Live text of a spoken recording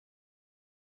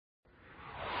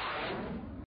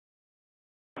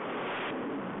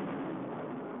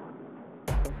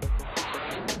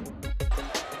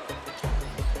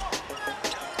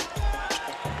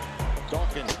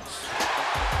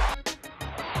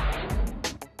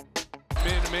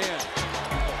man.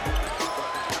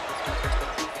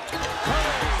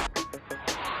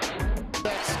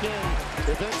 That skin,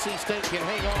 if NC State can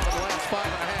hang on to the last 5.5.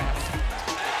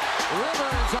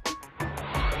 Rivers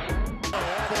all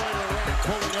the way to the right,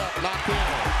 pulling up, knocked in.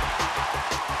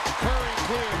 Curry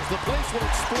clears. The place will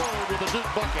explode with a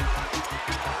Duke bucket.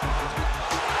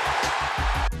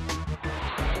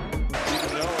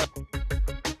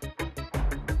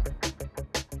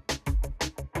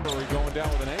 Curry going down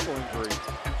with an ankle injury.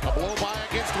 A blow by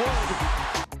against Wood.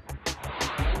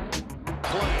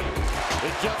 Play.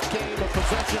 It just came a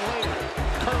possession later.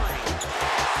 Curry.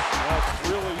 That's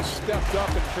really stepped up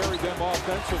and carried them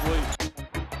offensively.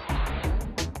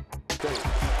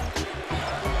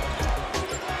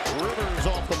 Rivers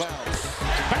off the bounce.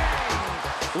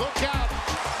 Bang! Look out.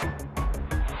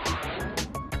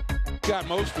 Got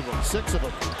most of them. 6 of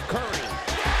them. Curry.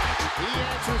 He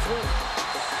answers with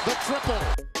the triple.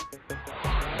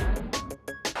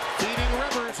 Feeding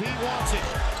Rivers. He wants it.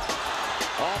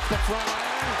 Off the front iron.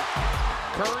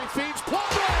 Curry feeds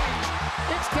Plumlee.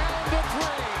 It's down to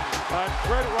 3.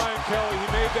 Credit Ryan Kelly. He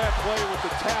made that play with the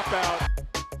tap out.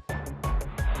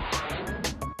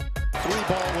 3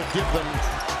 ball would give them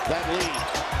that lead.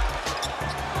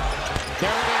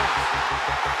 There it is.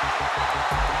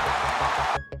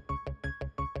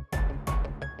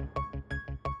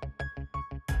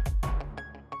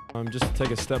 Just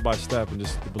take it step by step and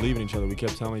just believe in each other. We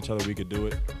kept telling each other we could do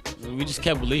it. We just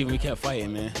kept believing. We kept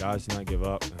fighting, man. Guys did not give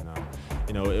up. And,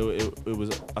 you know, it was.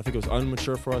 I think it was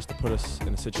unmature for us to put us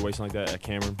in a situation like that at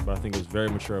Cameron, but I think it was very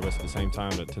mature of us at the same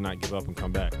time to not give up and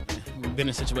come back. We've been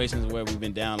in situations where we've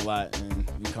been down a lot and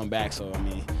we come back. So I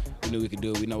mean, we knew we could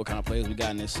do it. We know what kind of players we got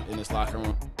in this locker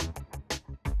room.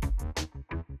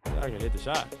 I can hit the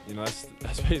shot. You know,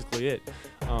 that's basically it.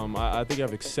 I think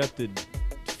I've accepted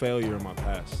failure in my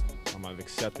past. I've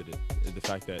accepted it. The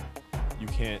fact that you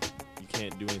can't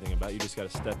do anything about it. You just got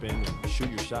to step in and shoot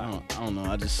your shot. I don't know.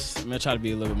 I try to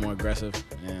be a little bit more aggressive,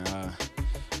 and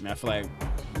I feel like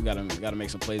we gotta make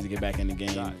some plays to get back in the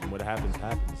game. And what happens,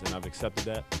 and I've accepted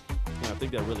that. And I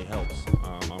think that really helps.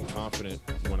 I'm confident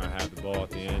when I have the ball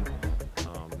at the end.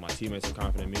 My teammates are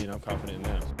confident in me, and I'm confident in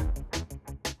them.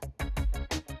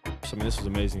 I mean, this was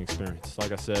an amazing experience.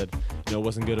 Like I said, you know, it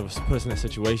wasn't good of us to put us in that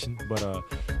situation, but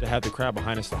to have the crowd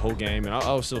behind us the whole game, and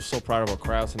I was still so proud of our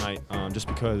crowd tonight, just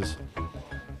because,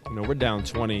 you know, we're down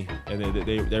 20, and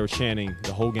they were chanting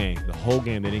the whole game. The whole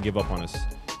game, they didn't give up on us,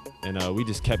 and we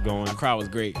just kept going. Our crowd was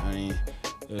great. I mean,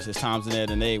 there's times in there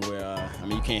today where I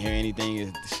mean, you can't hear anything.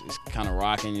 It's kind of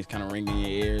rocking, it's kind of ringing in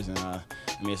your ears, and I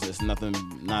mean, it's not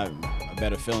a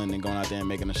better feeling than going out there and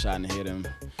making a shot and hit them,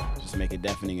 just make it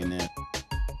deafening in there.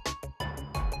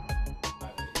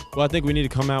 Well, I think we need to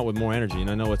come out with more energy,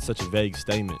 and I know it's such a vague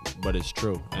statement, but it's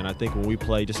true. And I think when we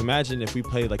play, just imagine if we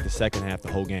played like the second half the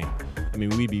whole game. I mean,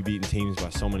 we'd be beating teams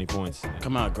by so many points.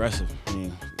 Come out aggressive. I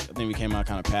mean, I think we came out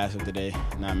kind of passive today,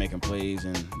 not making plays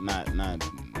and not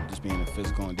just being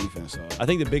physical on defense. So I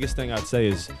think the biggest thing I'd say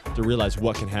is to realize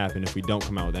what can happen if we don't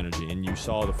come out with energy. And you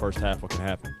saw the first half what can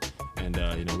happen. And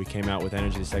you know, we came out with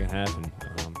energy the second half, and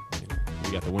you know,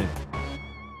 we got the win.